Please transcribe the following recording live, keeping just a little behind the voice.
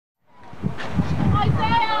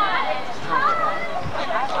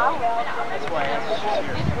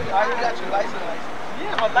you got your license?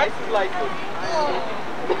 Yeah, my license.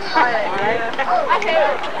 I hate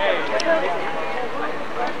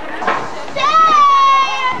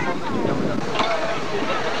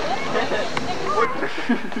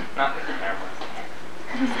Not the camera.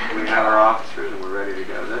 We have our officers and we're ready to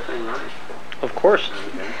go. Is that thing running? Of course. Are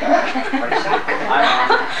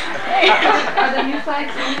the new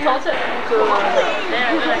sites in here?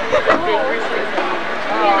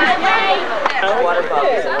 Water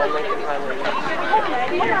bottles.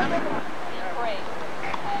 Great.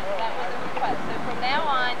 That was a request. So from now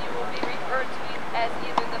on, you will be referred to as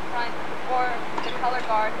either the front or the color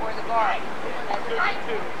guard or the guard.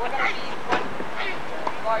 We're going to be one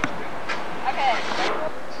large group. Okay.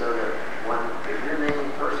 So that if you're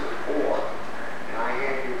naming person 4, and I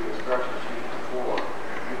hand you the instruction sheet for 4,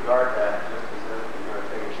 you guard that just as if you're going to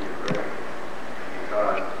take it to your grave.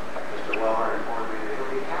 Because Mr. Weller informed me that he'll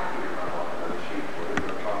be happy to run off another sheet for we're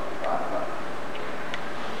going to talk about.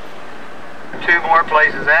 2 more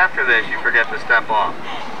places after this you forget to step off.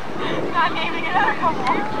 Not naming another couple.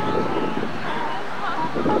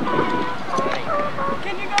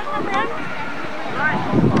 Can you go from here?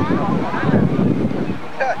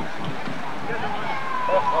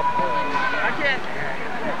 I can't.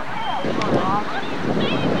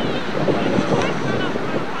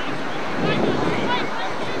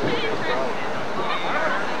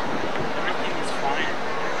 Everything is fine.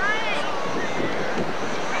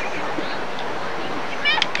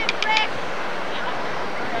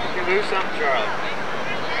 You lose something, Charlie.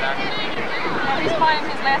 He's finding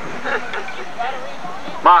his last.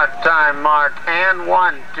 Mark time, mark, and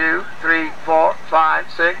 1, 2, 3, 4,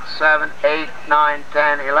 5, 6, 7, 8, 9,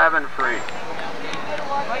 10, 11, free.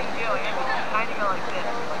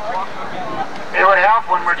 It would help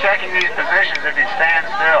when we're checking these positions if you stand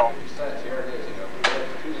still. Here it is, if we had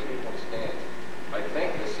 2 people stand, I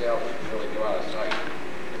think the sail should really go out of sight.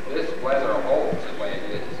 If this weather holds the way it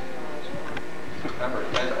is, remember,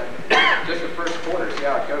 just the first quarter, see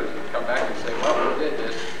how it goes. We'll come back and say, well, we did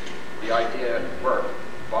this, the idea worked.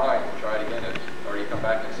 Fine, try it again. Or you come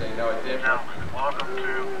back and say, no, it didn't. Welcome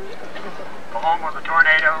to the home of the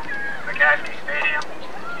tornado, McCaskey Stadium.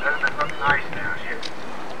 Doesn't it look nice down here?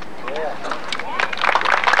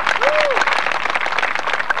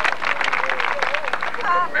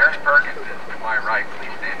 Mary Perkins is to my right.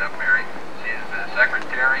 Please stand up, Mary. She is the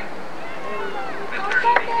secretary. Mr.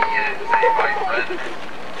 Sheehy is the vice president.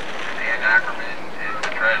 And Ackerman is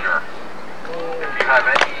the treasurer. If you have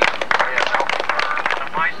any way of helping her, some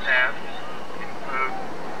of my staff include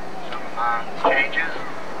some changes.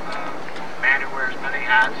 Man who wears many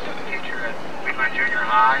hats, teacher at Wheatland Junior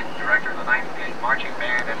High, director of the 9th Grade Marching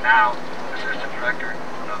Band, and now assistant director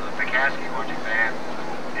of the McCaskey Marching Band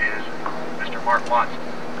is Mr. Mark Watson.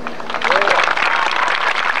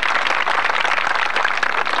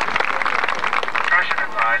 Percussion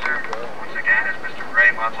advisor, once again, is Mr. Ray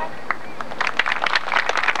Muzzle.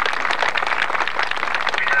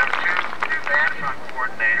 We have 2 new band front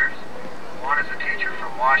coordinators. One is a teacher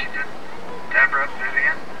from Washington, Deborah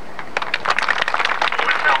Vivian.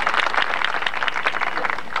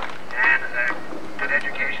 And an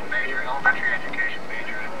education major, elementary education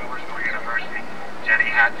major at Millersville University, Jenny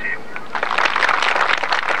Hatfield.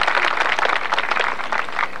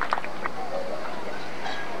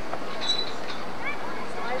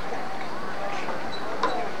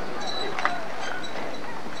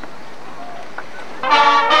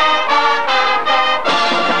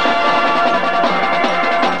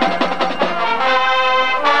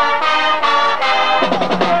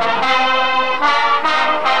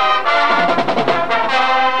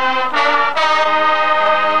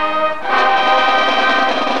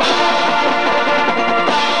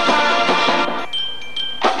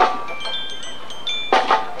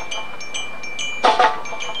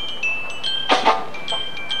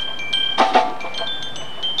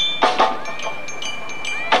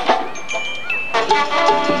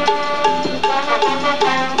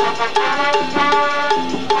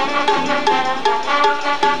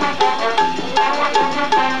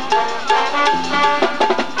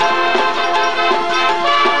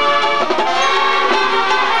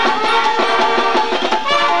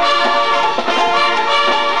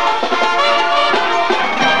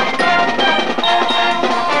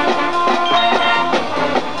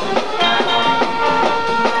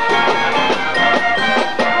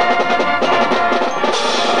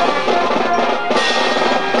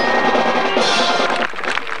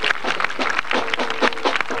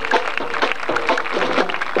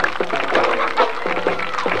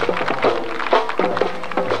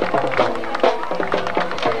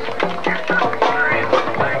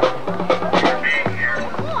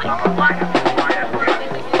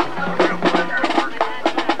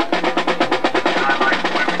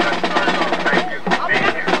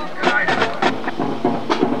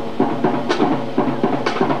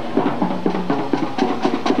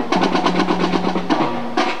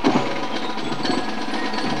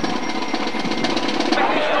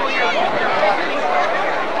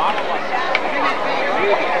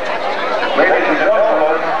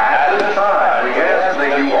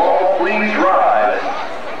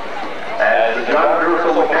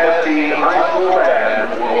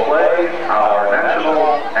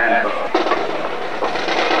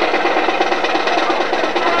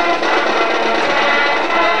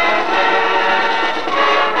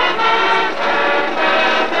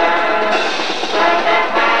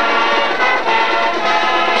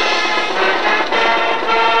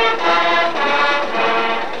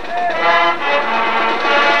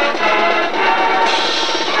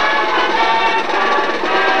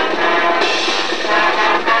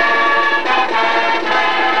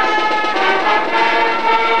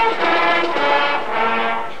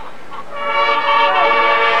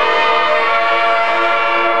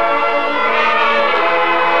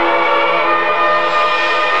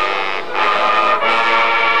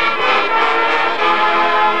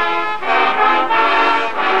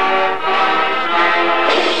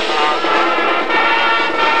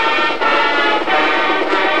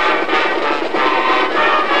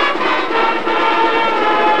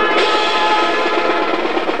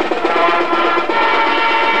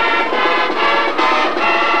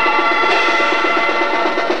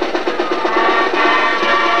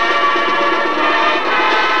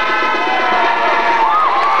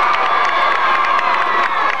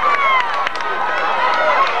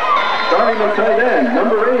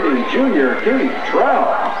 Keith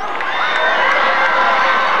Trout.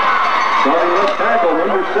 Starting left tackle,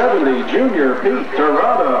 number 70, junior Pete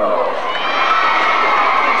Torado.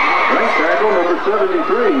 Right tackle, number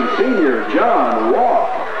 73, senior John Walk.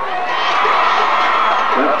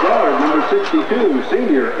 Left guard, number 62,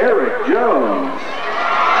 senior Eric Jones.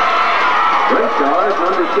 Right guard,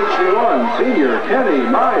 number 61, senior Kenny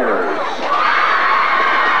Myers.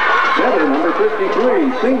 Center, number 53,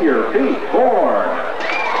 senior Pete Horn.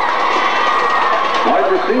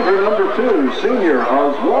 Wide receiver, number 2, senior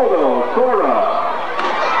Oswaldo Cora.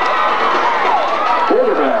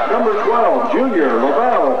 Quarterback, number 12, junior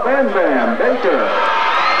Lavelle Bam Bam Baker.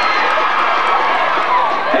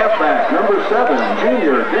 Halfback, number 7,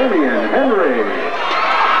 junior Damian Henry.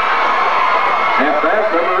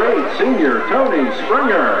 Halfback, number 8, senior Tony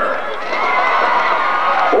Springer.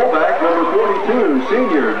 Fullback, number 42,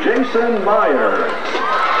 senior Jason Myers.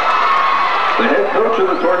 The head coach of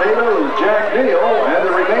the Tornado is Jack Neal, and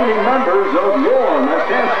the remaining members of your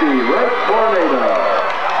McCaskey Red Tornado.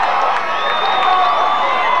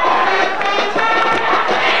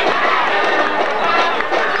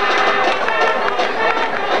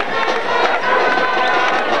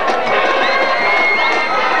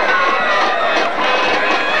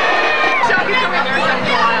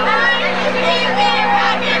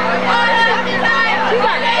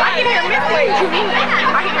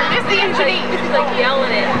 I hear Missy and Janine. This is like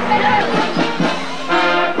yelling it.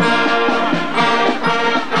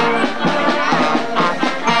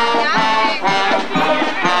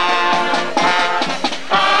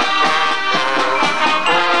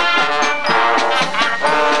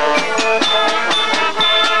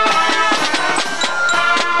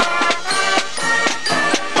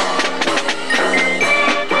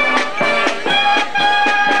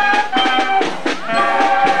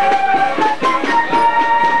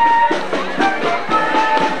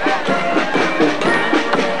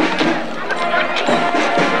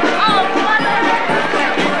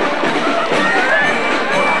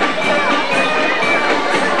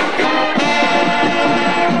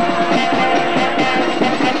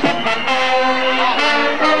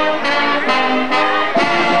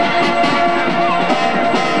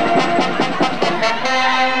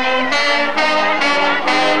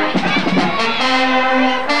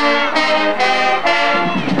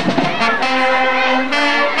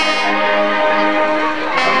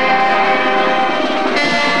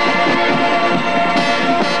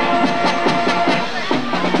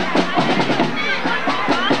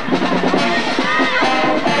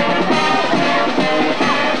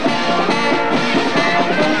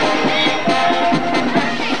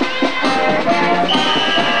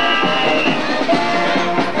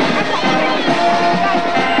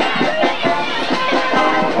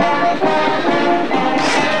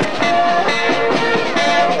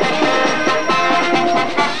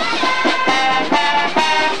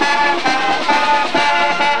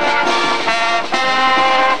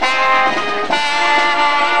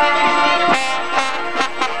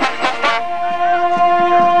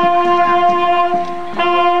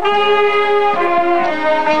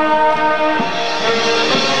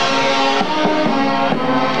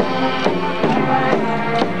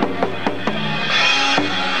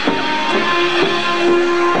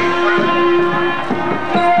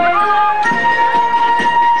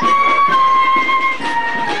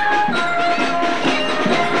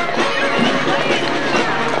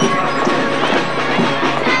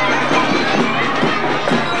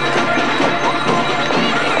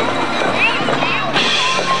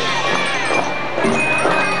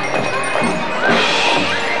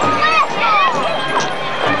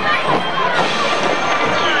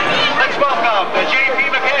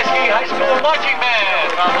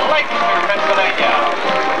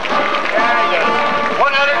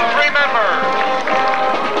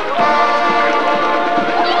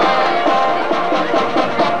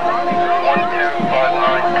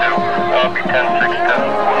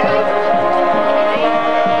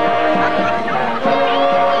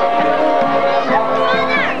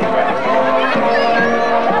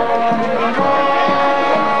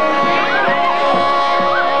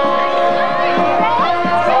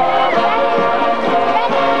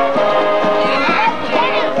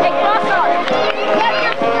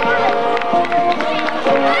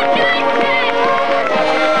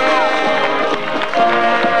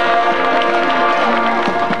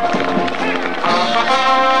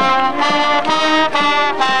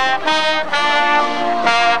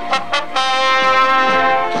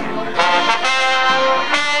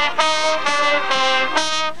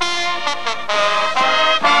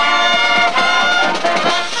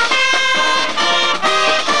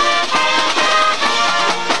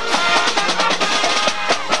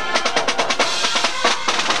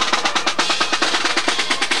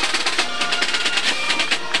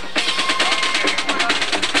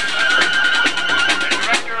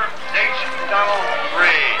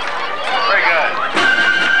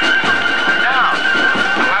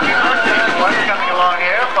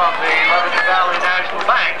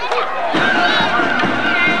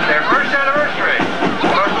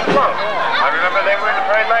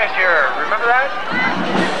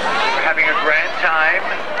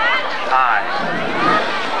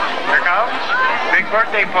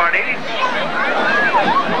 birthday party.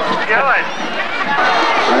 Dylan.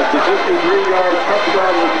 That's a 53-yard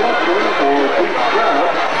touchdown reception for Pete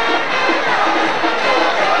Stroud.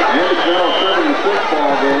 And it's now a 7-6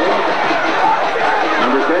 ball game.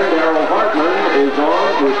 Number 10, Darryl Hartman, is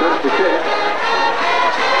on to attempt the kick.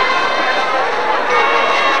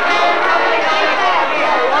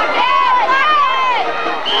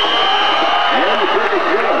 And the kick is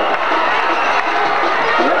good.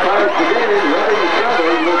 That ties the game, Reading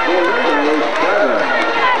 7 with Tornadoes 7.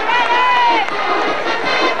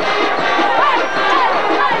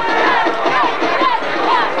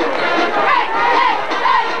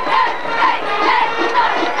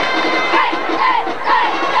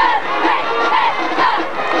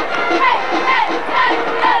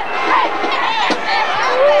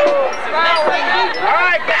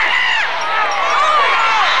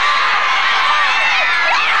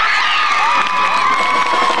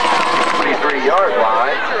 Yard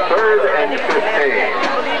line, 3rd and 15.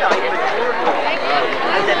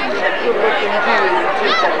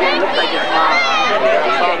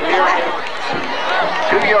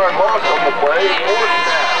 2-yard loss on the play, 4th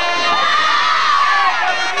down.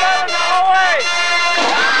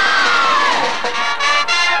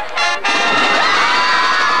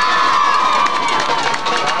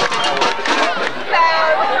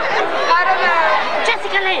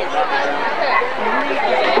 Jessica Liz.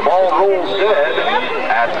 The ball rolls dead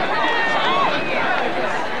at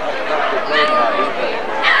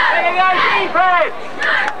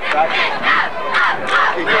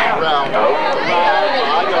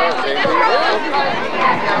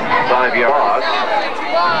 5 yards.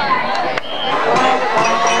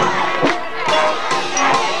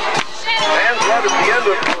 And right at the end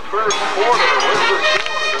of the first quarter, what's the score?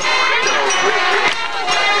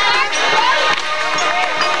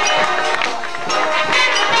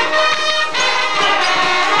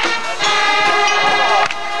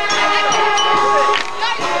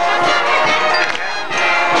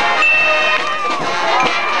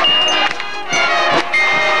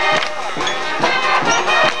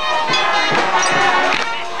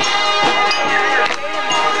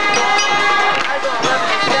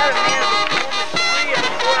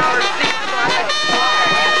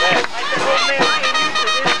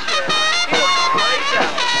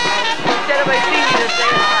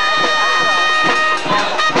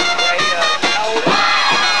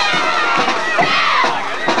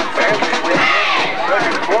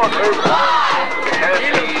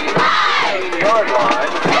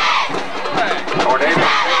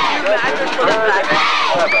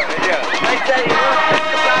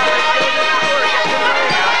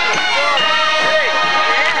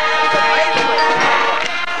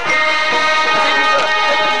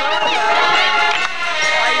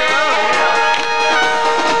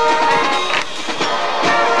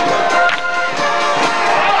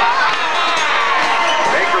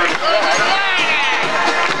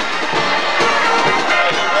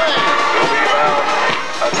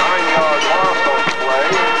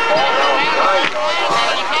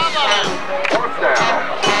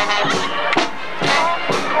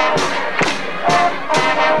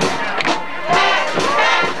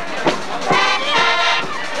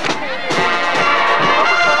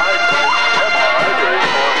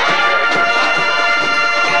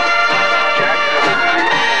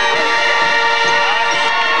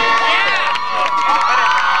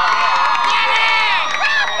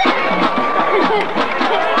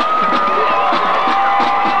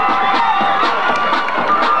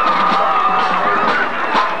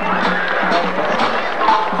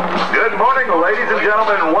 Ladies and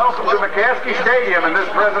gentlemen, welcome to McCaskey Stadium in this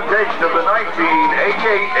presentation of the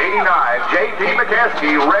 1988-89 J.T.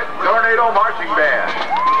 McCaskey Red Tornado Marching Band.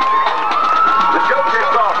 The show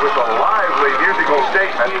kicks off with a lively musical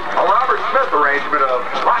statement, a Robert Smith arrangement of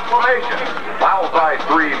Proclamation, followed by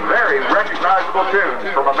 3 very recognizable tunes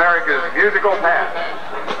from America's musical past.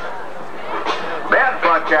 Band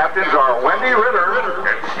front captains are Wendy Ritter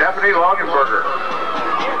and Stephanie Longenberger.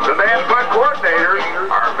 The band front coordinators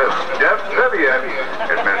are Miss Deb Vivian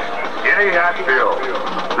and Miss Skinny Hatfield.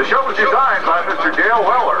 The show was designed by Mr. Dale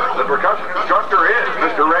Weller. The percussion instructor is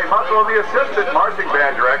Mr. Ray Muscle, and the assistant marching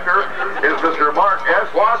band director is Mr. Mark S.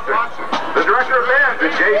 Watson. The director of bands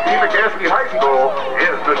at J.T. McCaskey High School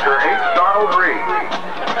is Mr. H. Donald Reed.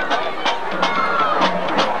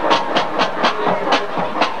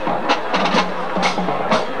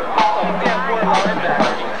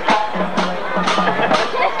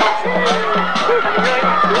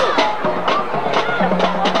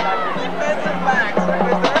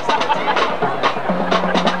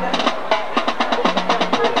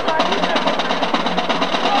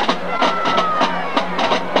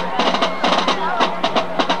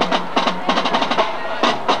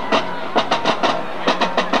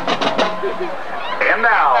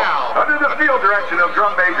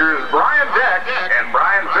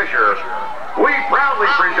 treasure. We proudly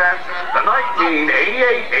present the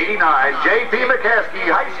 1988-89 J.P. McCaskey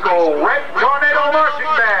High School Red Tornado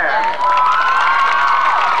Marching Band.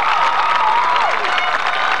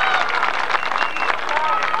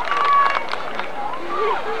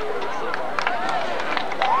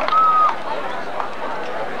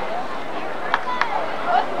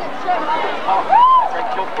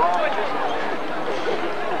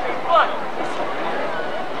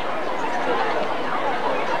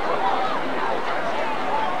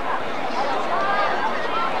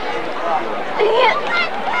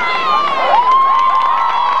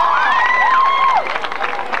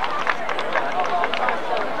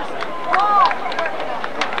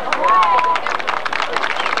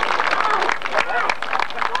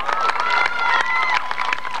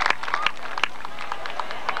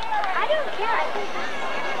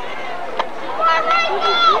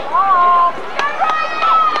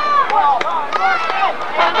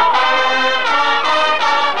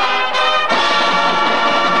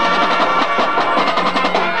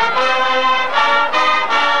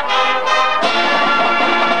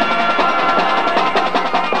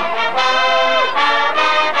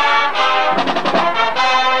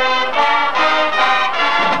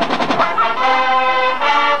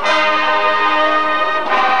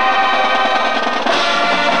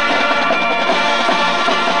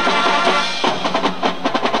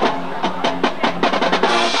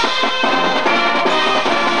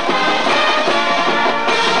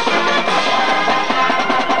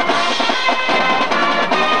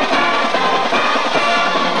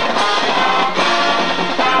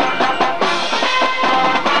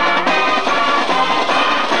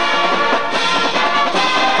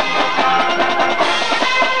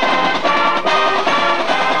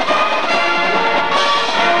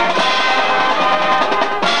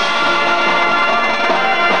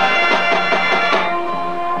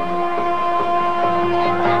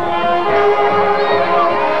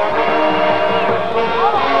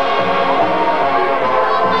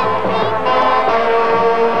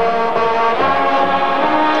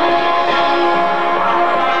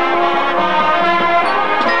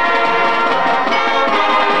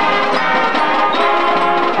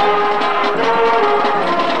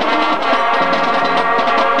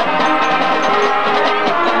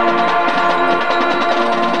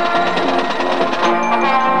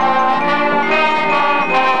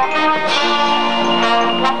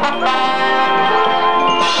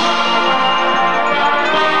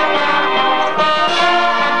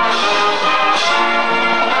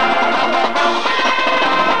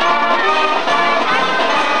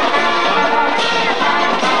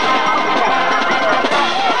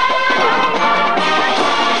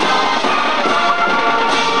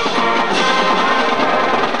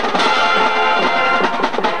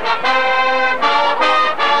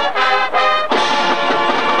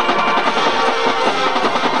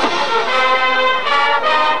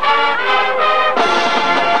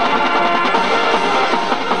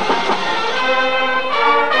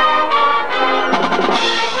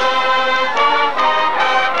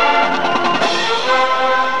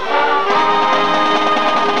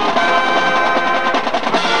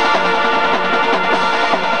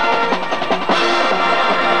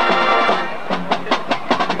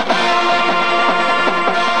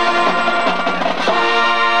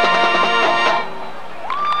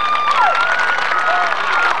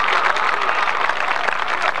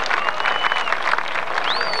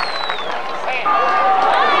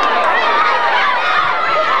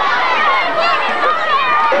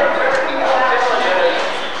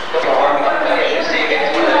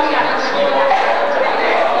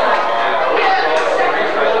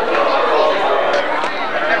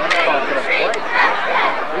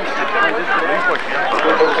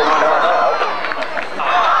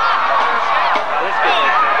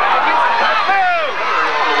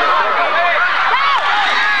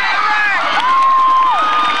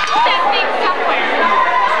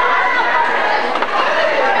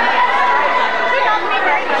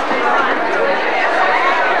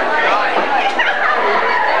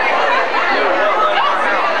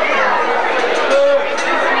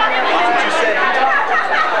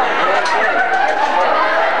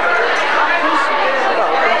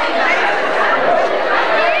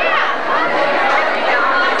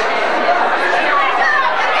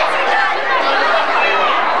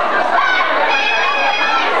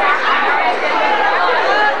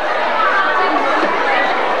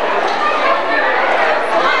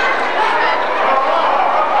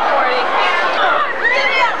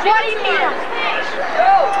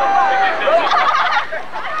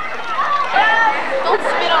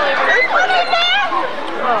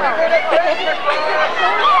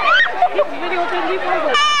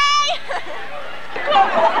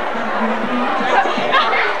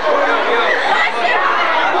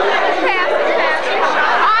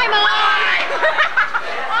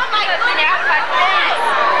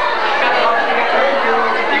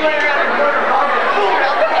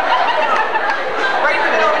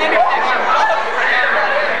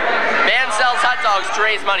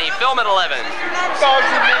 raise money. Film at 11. Dogs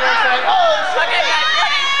in there and say, oh, Okay, guys,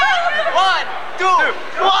 ready? 1, 2,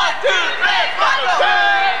 1, 2, 3,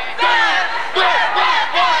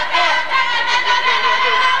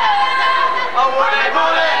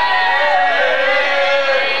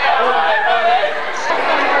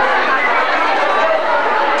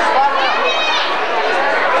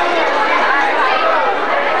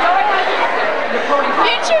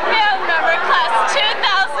 Future band member, class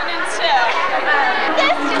 2002.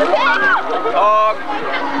 This is big.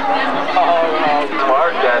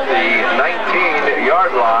 Marked at the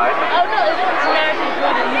 19-yard line. Oh no, it was American.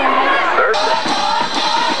 Thursday.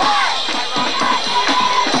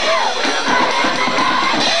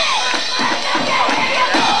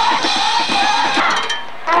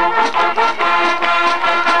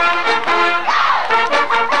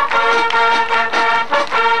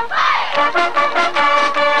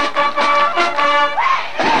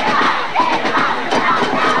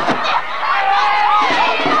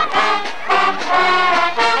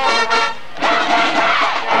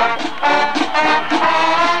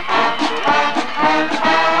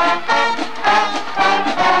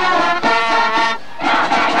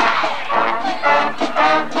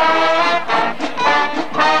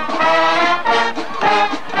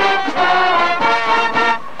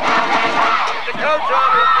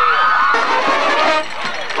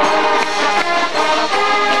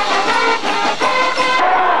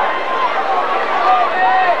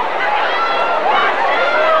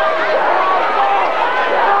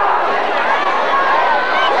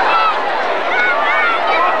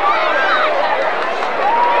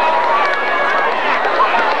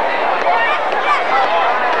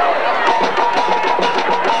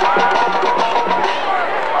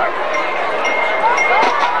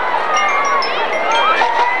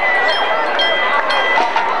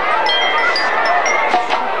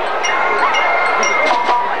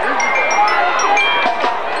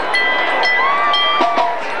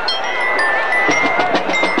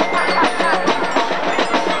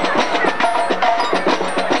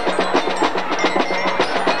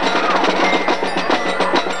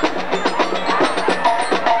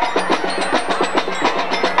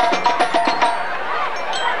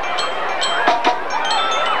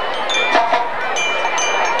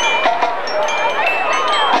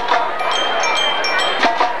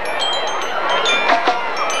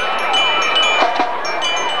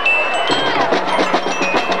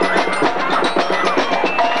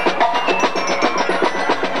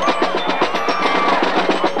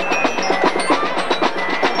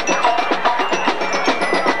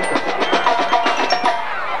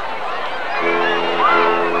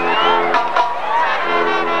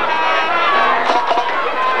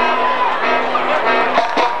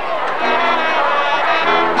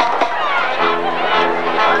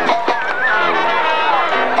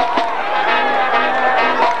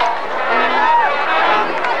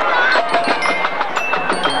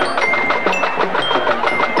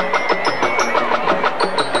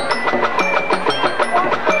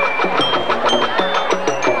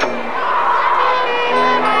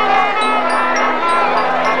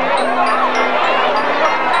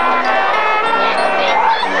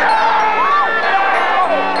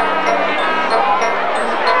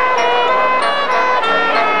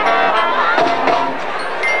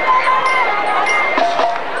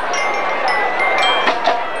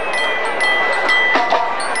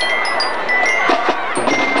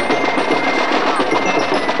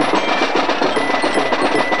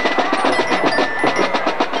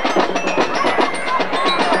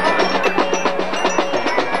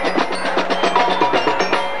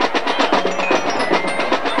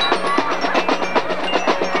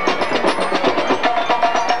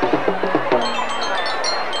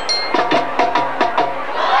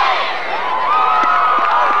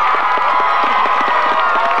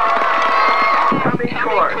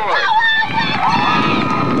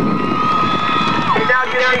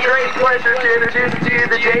 pleasure to introduce to you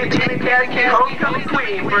the J.P. McCaskey Homecoming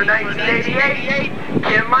Queen for 1988,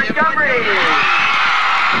 Kim Montgomery.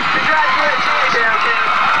 Congratulations,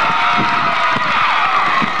 Kim.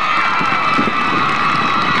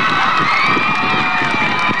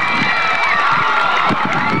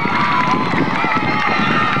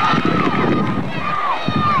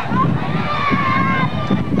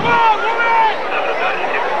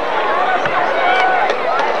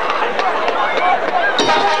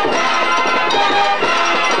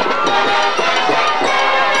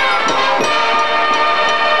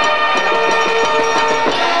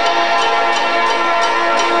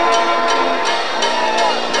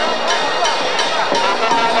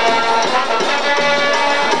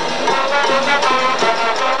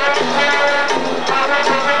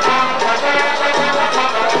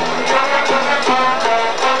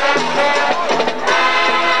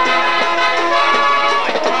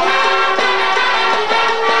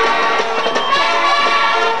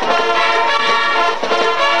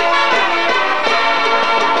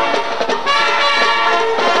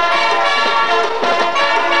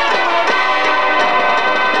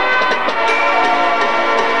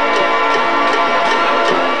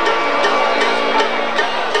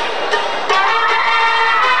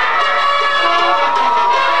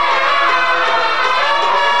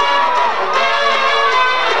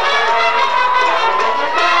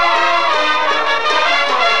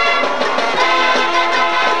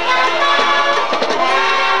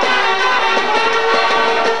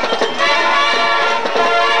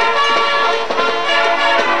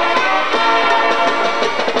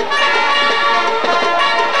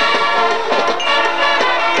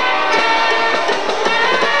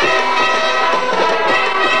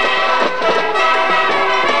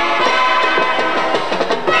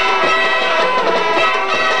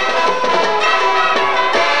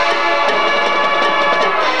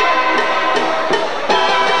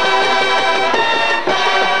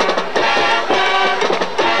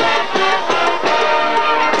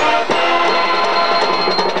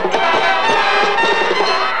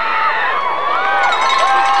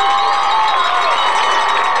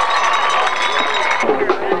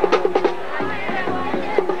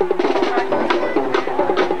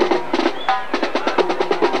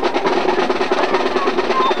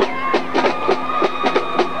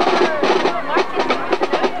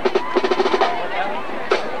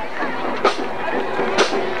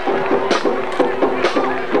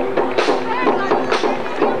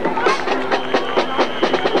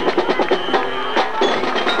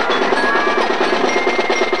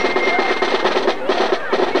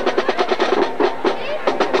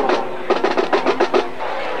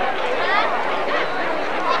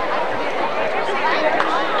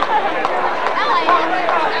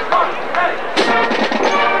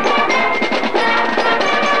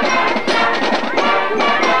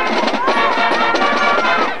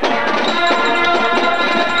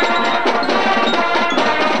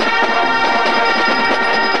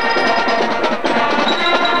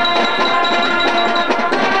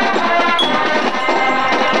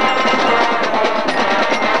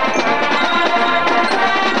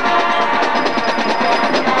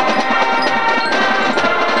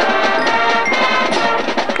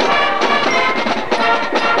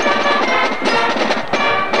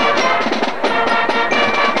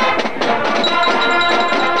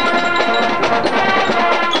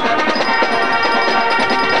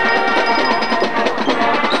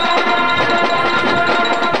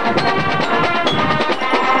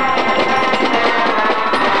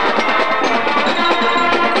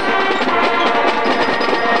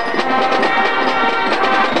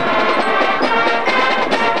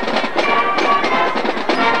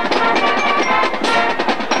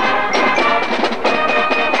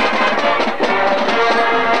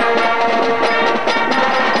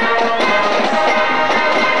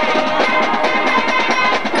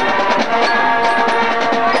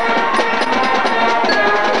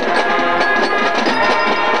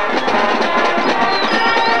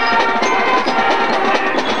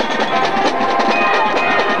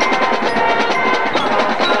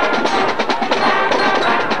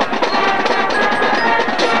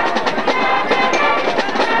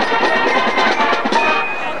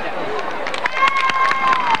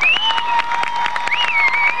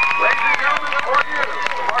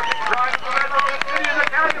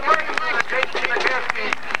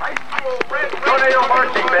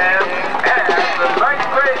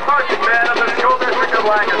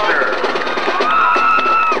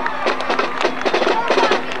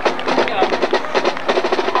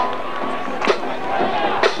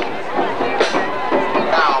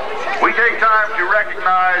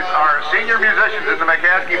 our senior musicians in the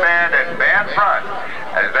McCaskey Band and Band Front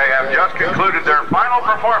as they have just concluded their final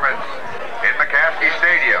performance in McCaskey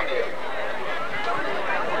Stadium.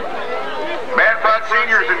 Band Front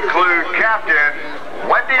seniors include Captain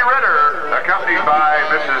Wendy Ritter, accompanied by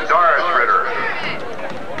Mrs. Doris Ritter.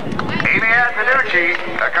 Amy Antonucci,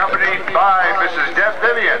 accompanied by Mrs. Deb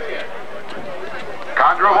Vivian.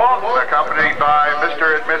 Condra Walton, accompanied by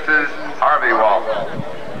Mr. and Mrs. Harvey Walton.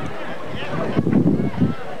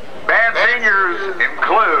 Band seniors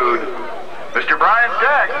include Mr. Brian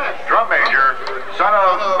Deck, drum major, son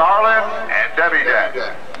of Marlon and Debbie Deck.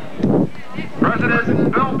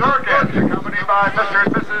 President Bill Perkins, accompanied by Mr.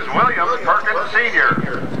 and Mrs. William Perkins Sr.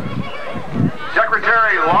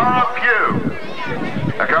 Secretary Laura Pugh,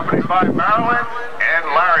 accompanied by Marilyn and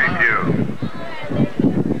Larry Pugh.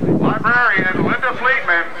 Librarian Linda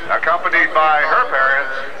Fleetman, accompanied by her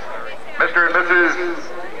parents, Mr. and Mrs.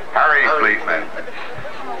 Harry Fleetman.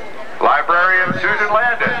 Librarian Susan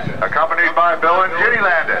Landis, accompanied by Bill and Ginny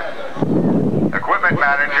Landis. Equipment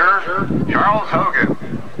Manager Charles Hogan,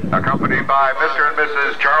 accompanied by Mr. and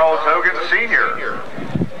Mrs. Charles Hogan Sr.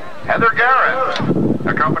 Heather Garrett,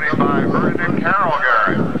 accompanied by Vernon and Carol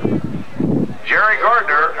Garrett. Jerry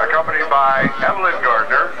Gardner, accompanied by Evelyn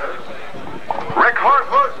Gardner. Rick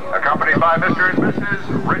Horton, accompanied by Mr. and Mrs.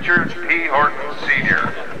 Richard P. Horton Sr.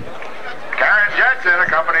 Karen Jensen,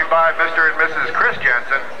 accompanied by Mr. and Mrs. Chris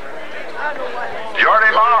Jensen.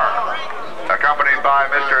 Jordy Marr, accompanied by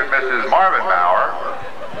Mr. and Mrs. Marvin Bauer.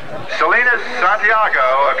 Salinas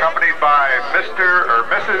Santiago, accompanied by Mr. or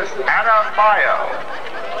Mrs. Anna Mayo.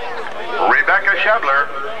 Rebecca Shebler,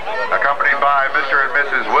 accompanied by Mr. and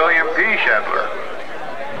Mrs. William P. Shebler.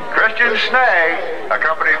 Christian Snay,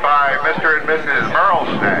 accompanied by Mr. and Mrs. Merle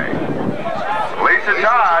Snay. Lisa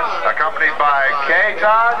Todd, accompanied by Kay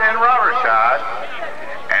Todd and Robert Todd.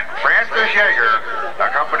 And Francis Yeager,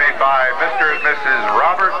 accompanied by Mr. and Mrs.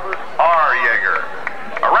 Robert R. Yeager.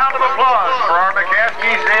 A round of applause for our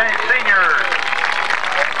McCaskey seniors.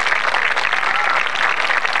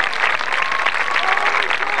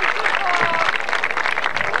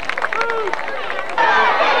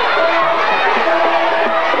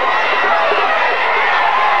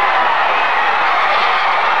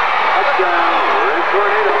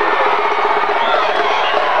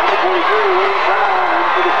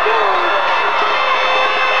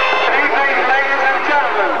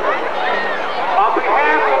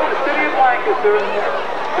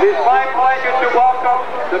 It is my pleasure to welcome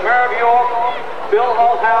the Mayor of York, Bill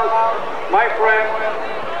Holthouse, my friend,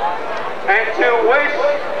 and to wish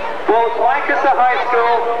both Lancaster High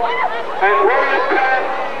School and William Penn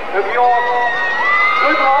of York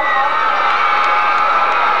good luck.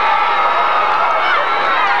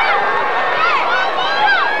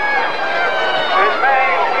 And may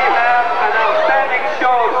we have an outstanding show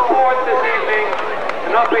of sport this evening.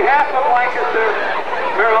 And on behalf of Lancaster,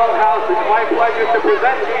 Mayor Holthouse, it's my pleasure to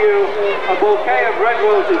present to you a bouquet of red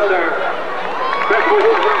roses, sir. Best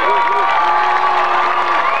wishes.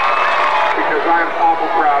 Because I'm awful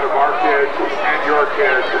proud of our kids and your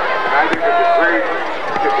kids, and I think it's a great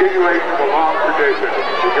continuation of a long tradition.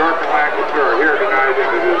 The York and Lancaster are here tonight,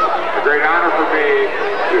 and it is a great honor for me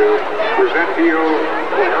to present to you,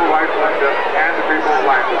 for your wife Linda and the people of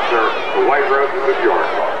Lancaster, the white roses of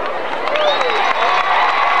York.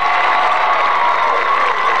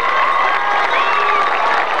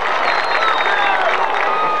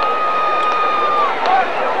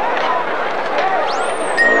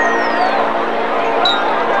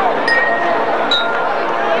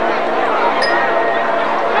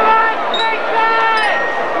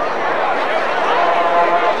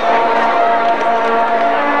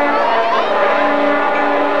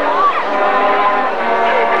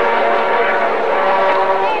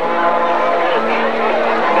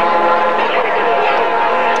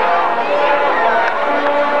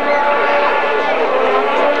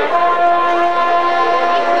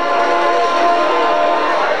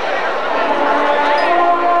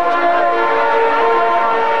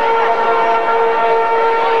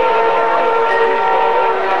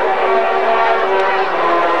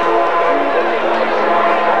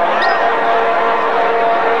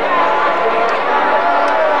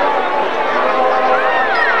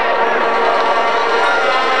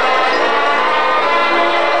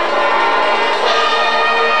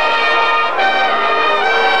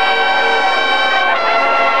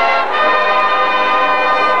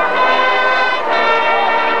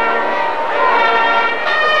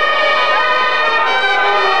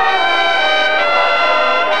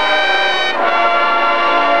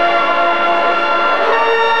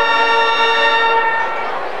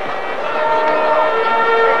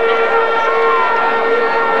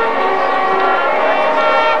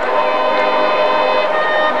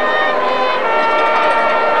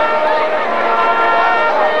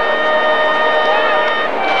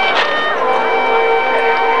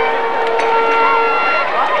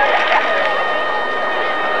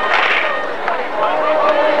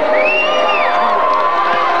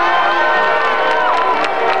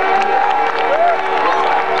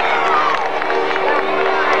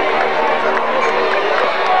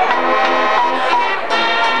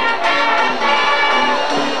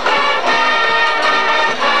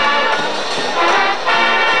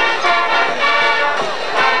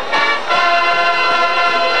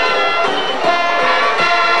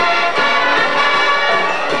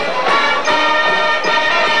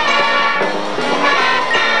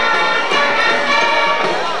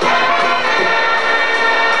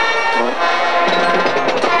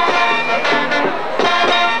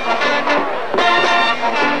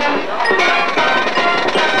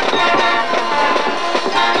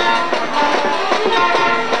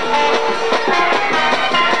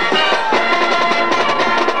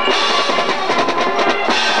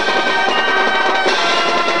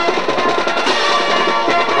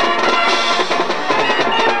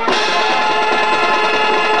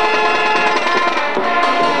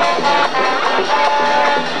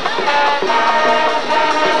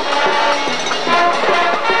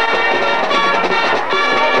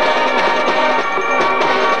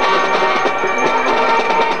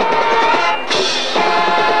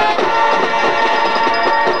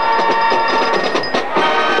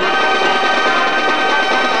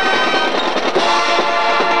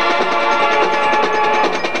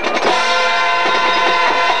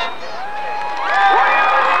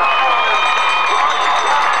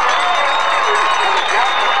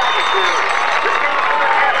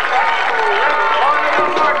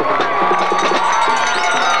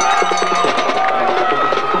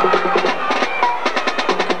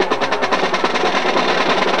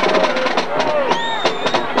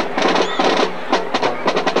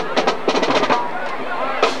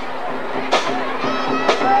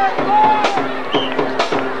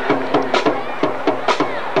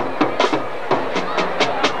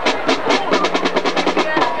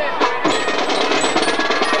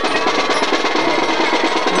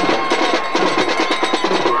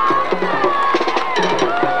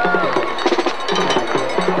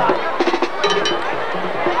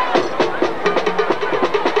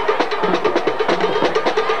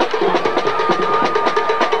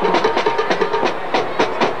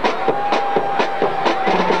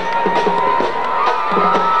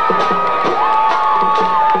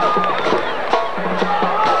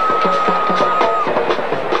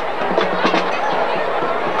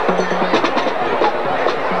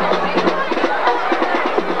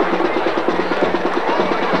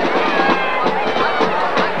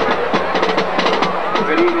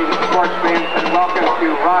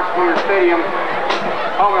 Prosecutor Stadium,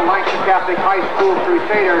 home of Lancaster Catholic High School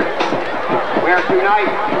Crusaders, where tonight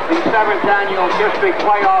the 7th annual district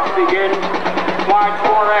playoffs begin. Quad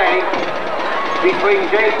 4A between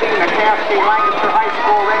JC McCaskey, Lancaster High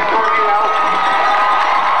School, Red Tornado,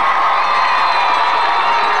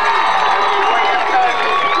 and the William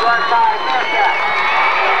Cousins, Yorkshire Bearcats.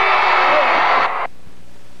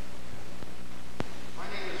 My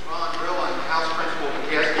name is Ron Brill. I'm house principal at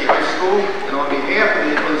McCaskey High School, and on behalf of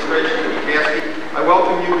the administration of McCaskey, I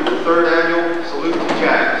welcome you to the 3rd annual Salute to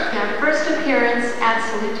Jazz. Their first appearance at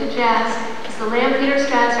Salute to Jazz is the Lampeter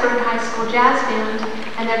Strasburg High School Jazz Band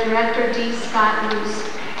and their director, D. Scott Luce.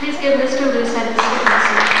 Please give Mr. Luce and his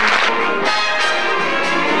students.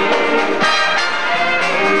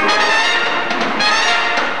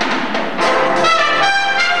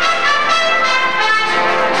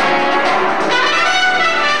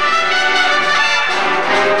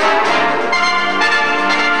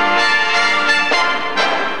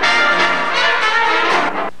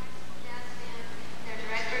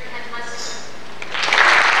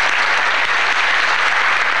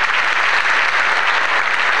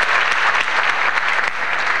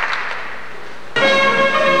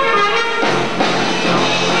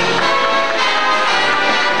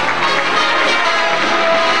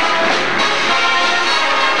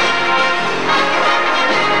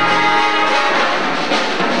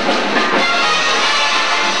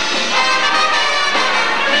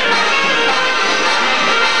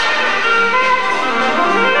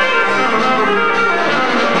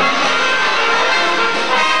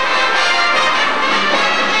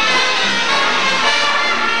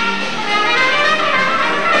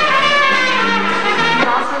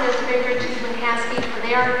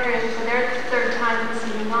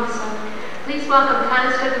 Please welcome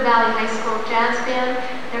Conestoga Valley High School Jazz Band,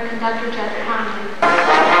 their conductor, Jeff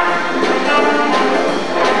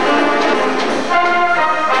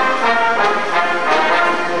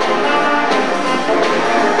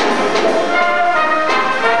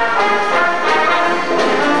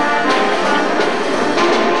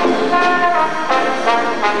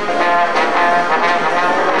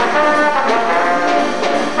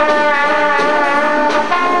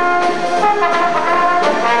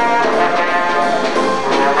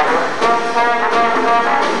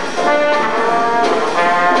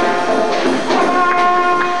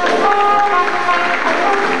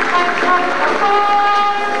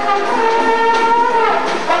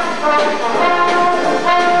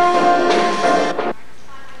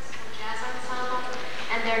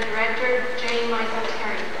and their director, J. Michael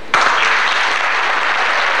Terry.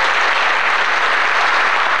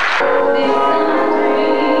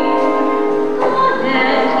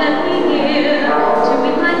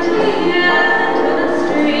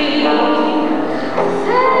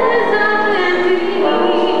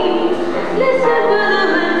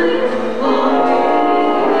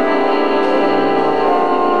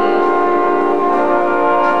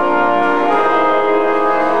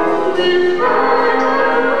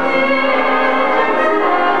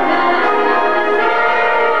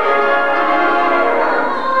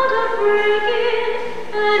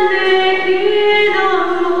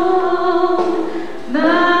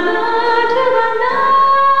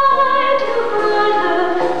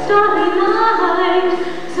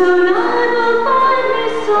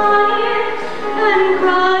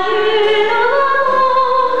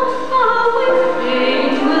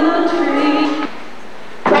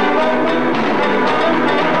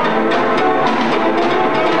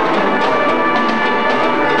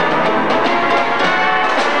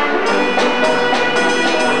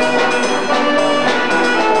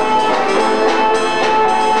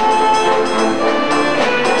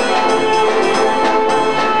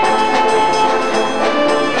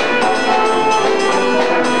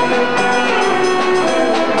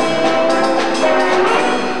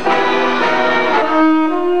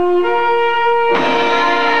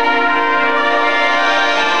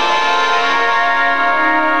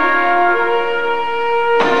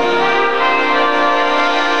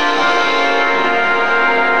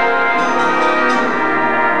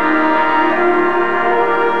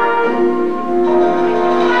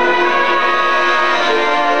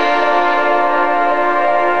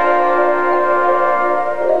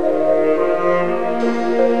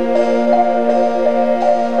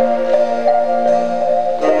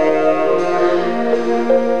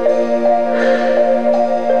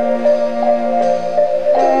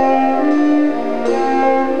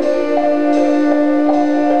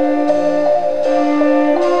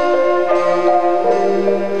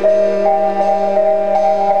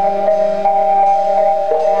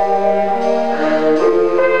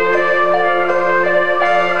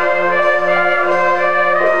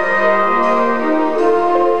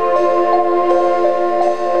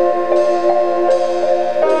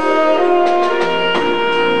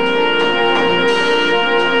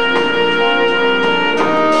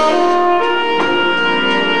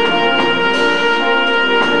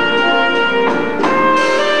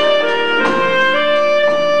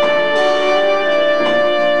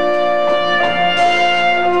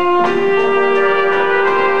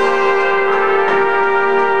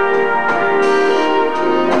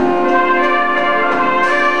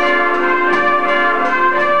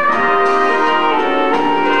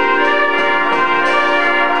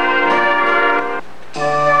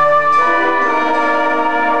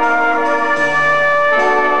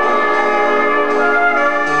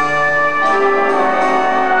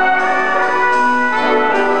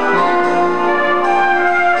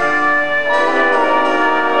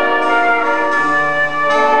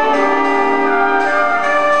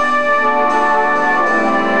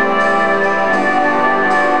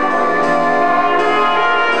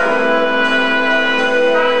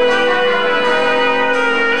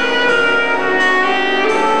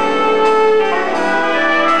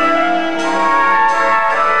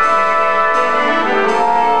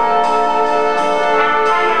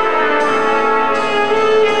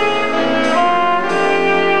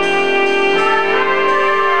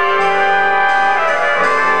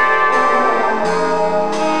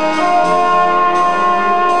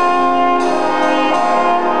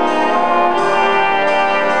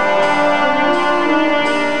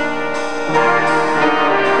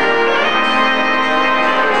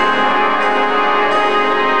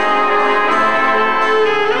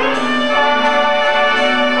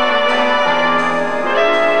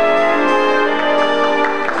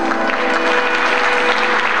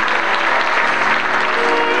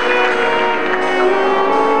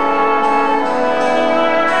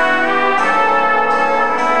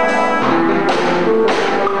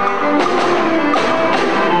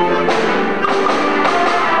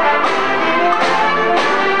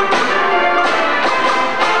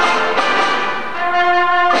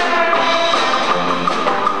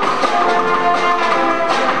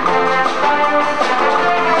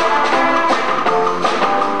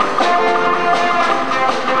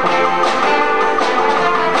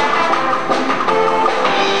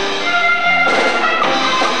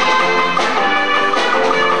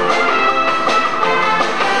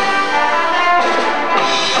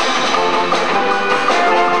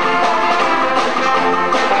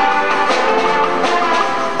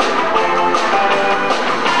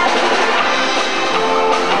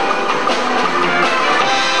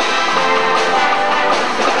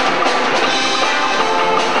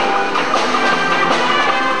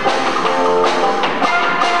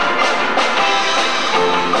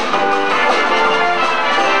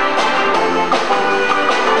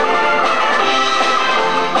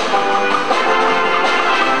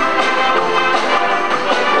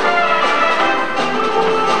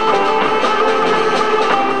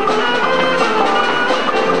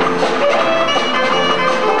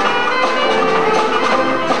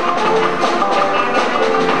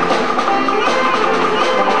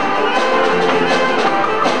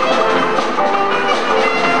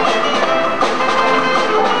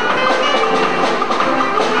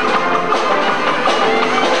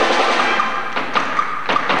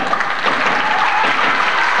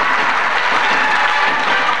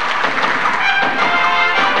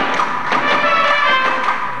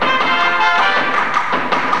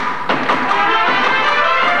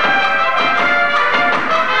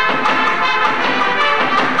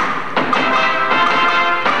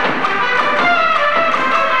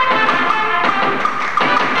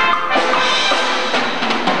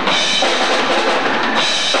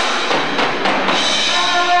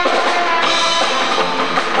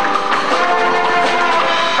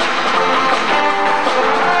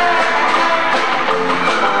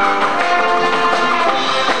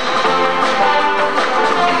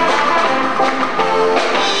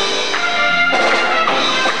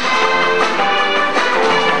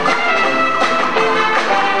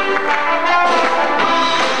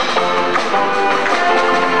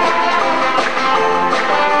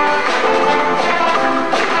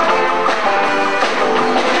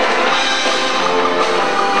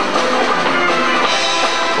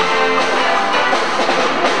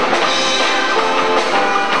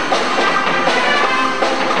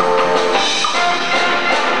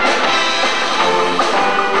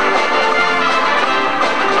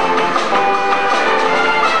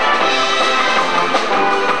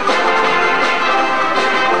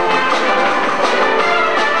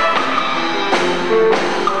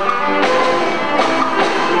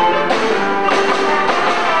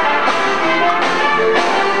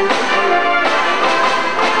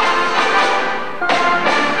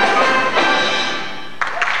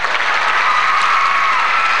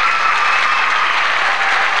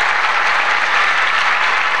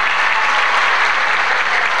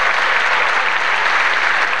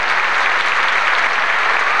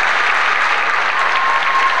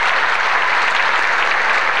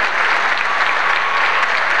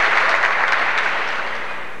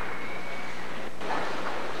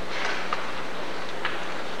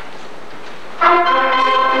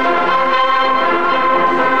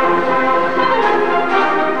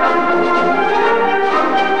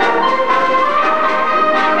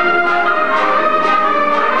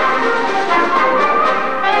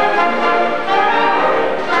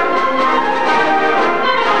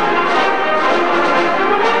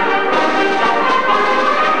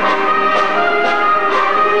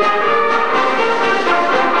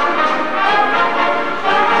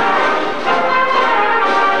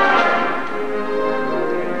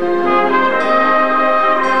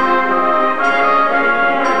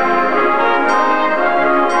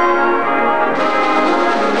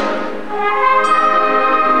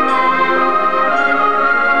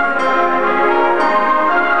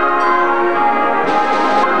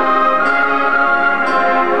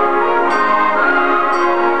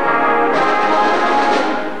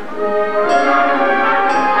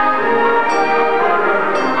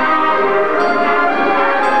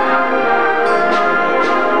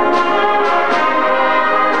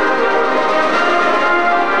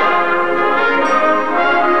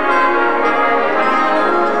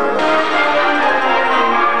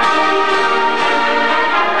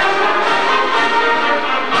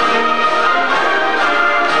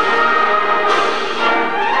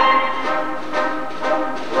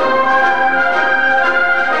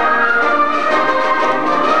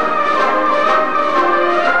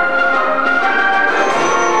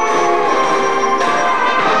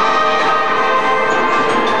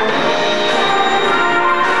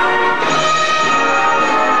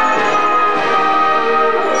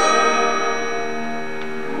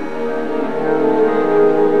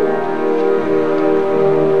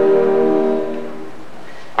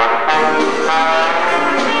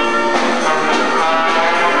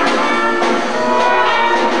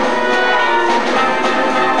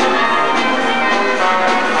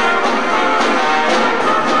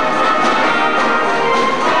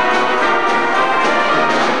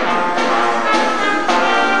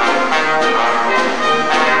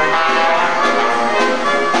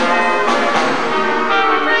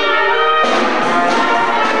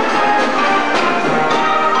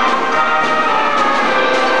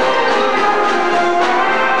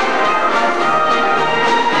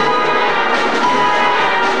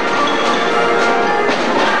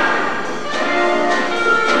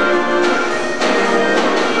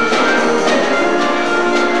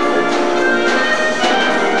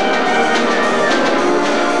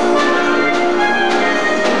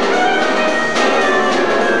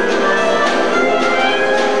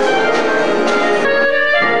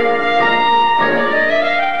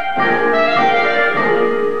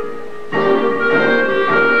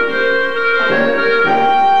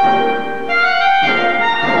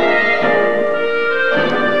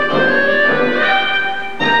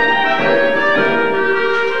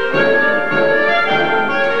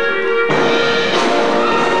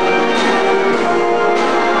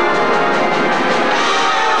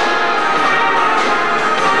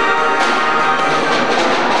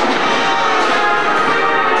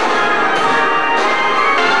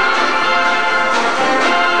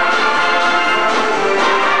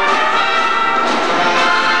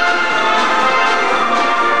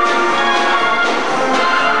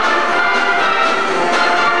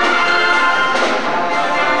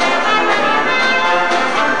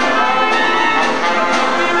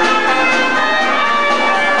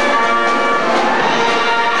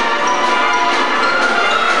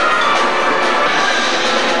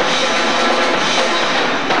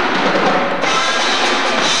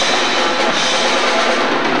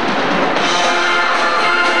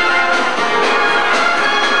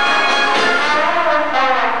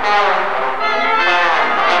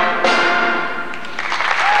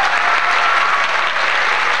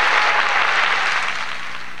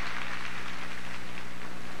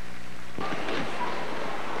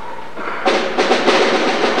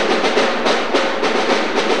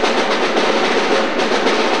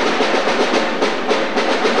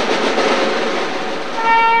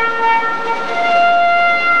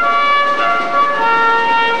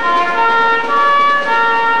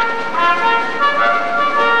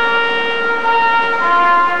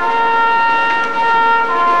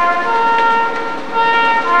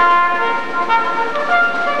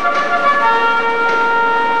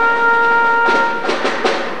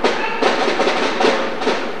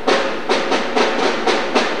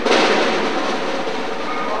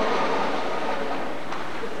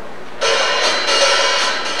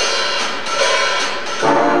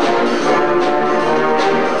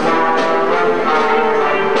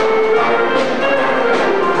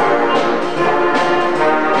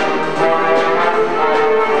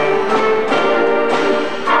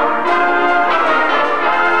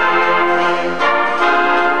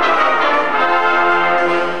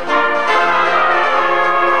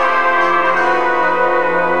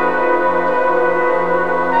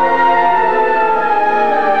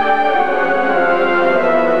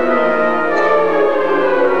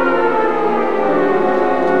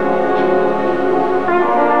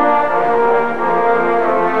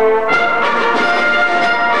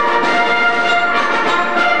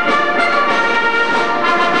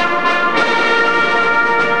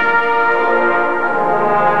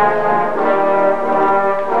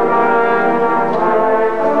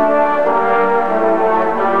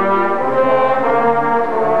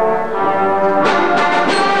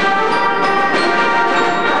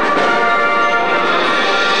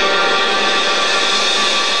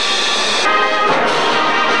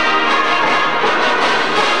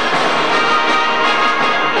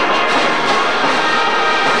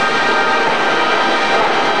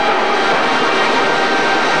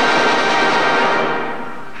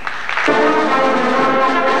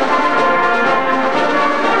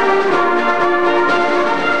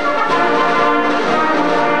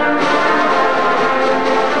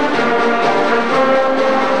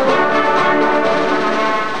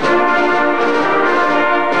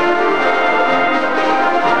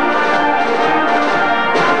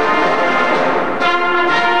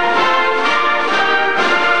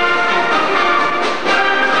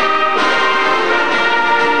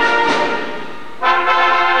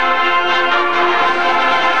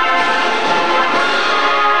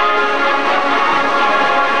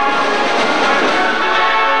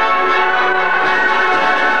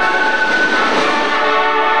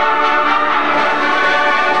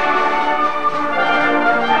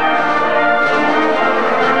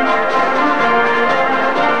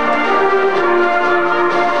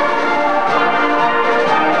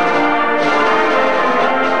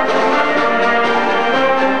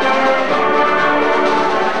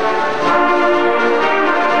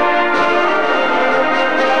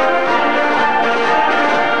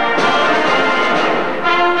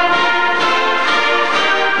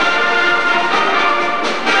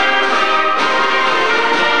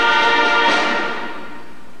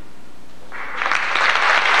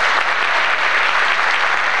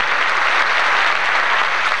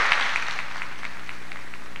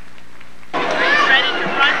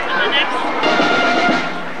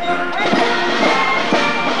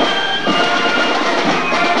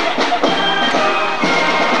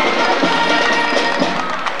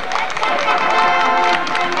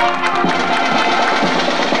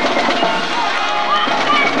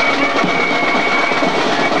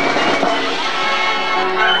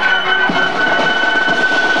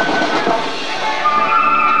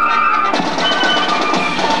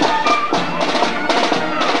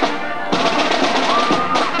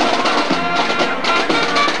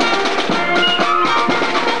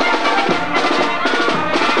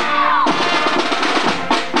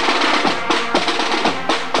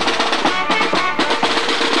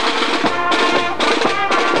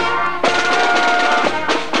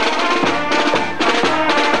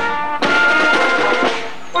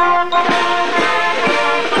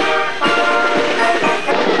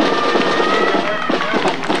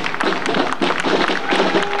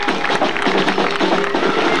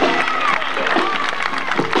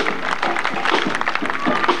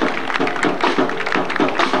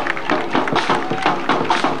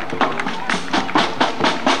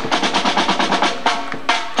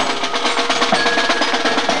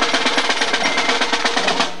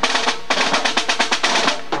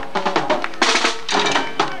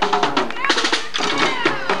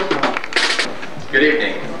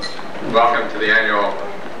 Welcome to the annual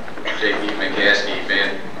J.P. McCaskey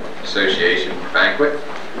Band Association banquet.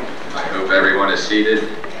 I hope everyone is seated.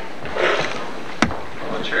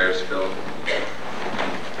 All the chairs filled.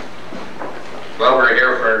 Well, we're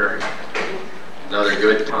here for another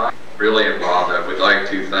good time. Really involved. I would like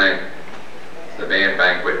to thank the band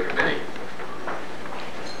banquet committee.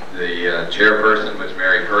 The chairperson was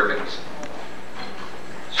Mary Perkins.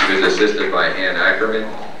 She was assisted by Ann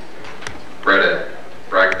Ackerman, Bretta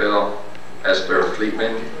Brackbill, Esther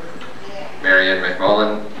Fleetman, Marianne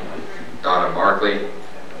McMullen, Donna Markley,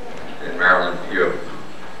 and Marilyn Pugh.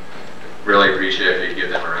 Really appreciate if you give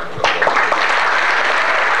them a round of applause.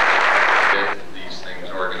 Get these things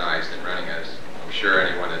organized and running, as I'm sure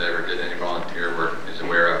anyone that ever did any volunteer work is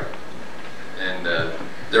aware of. And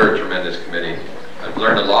they're a tremendous committee. I've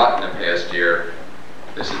learned a lot in the past year.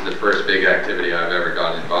 This is the first big activity I've ever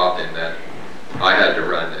gotten involved in that I had to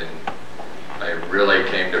run, and I really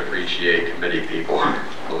came to appreciate committee people.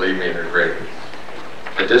 Believe me, they're great.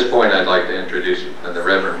 At this point, I'd like to introduce the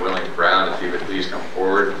Reverend William Brown, if he would please come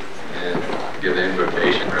forward and give the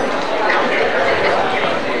invocation.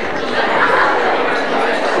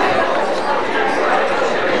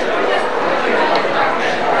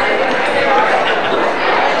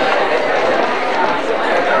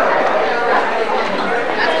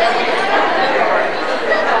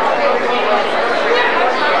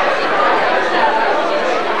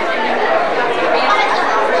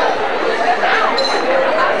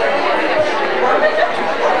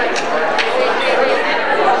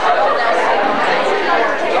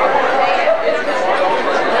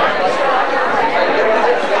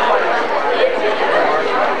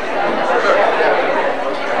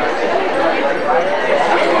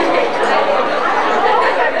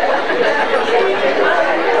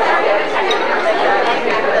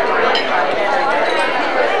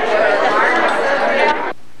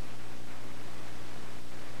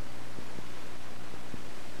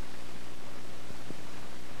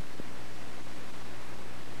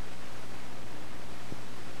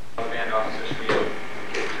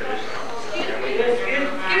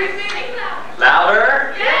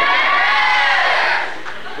 Louder? Yeah!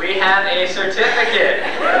 We have a certificate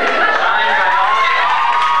signed by all the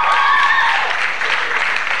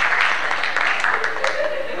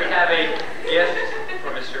officers. We have a gift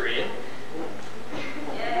for Mr. Reed.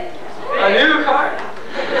 A new card.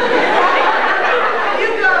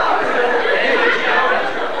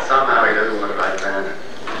 Somehow he doesn't look like that.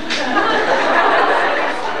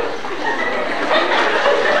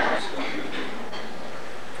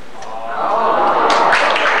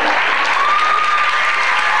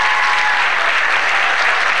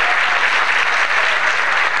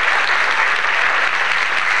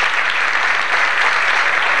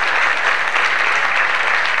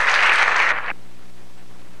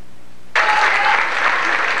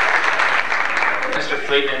 Mr.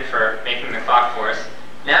 Fleetman for making the clock for us.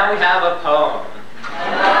 Now we have a poem.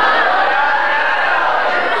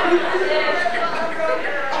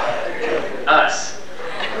 Us.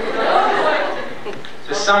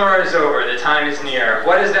 The summer is over, the time is near.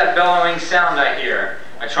 What is that bellowing sound I hear?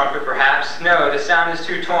 A trumpet perhaps? No, the sound is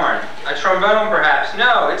too torn. A trombone perhaps?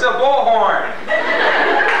 No, it's a bullhorn.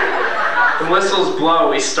 The whistles blow,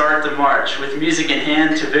 we start the march. With music in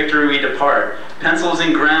hand, to victory we depart. Pencils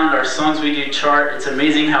in ground, our songs we do chart. It's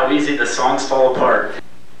amazing how easy the songs fall apart.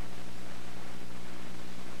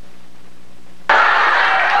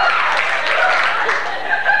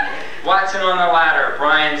 Watson on the ladder,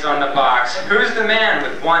 Brian's on the box. Who's the man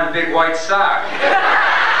with one big white sock?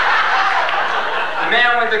 The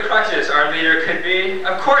man with the crutches, our leader could be.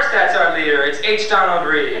 Of course that's our leader, it's H. Donald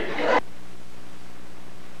Reed.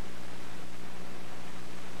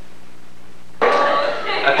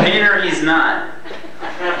 A painter he's not.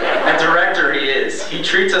 A director he is. He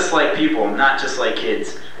treats us like people, not just like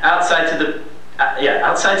kids. Outside to the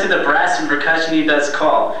brass and percussion he does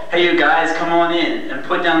call. Hey you guys, come on in and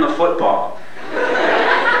put down the football.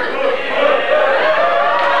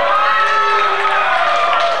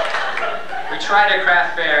 We tried a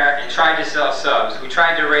craft fair and tried to sell subs. We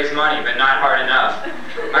tried to raise money, but not hard enough.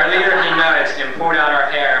 Our leader, he nudged and pulled out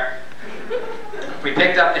our hair. We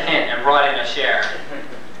picked up the hint and brought in a share.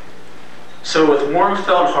 So with warm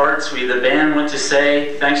felt hearts, we the band went to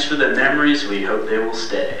say, thanks for the memories, we hope they will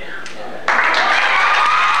stay.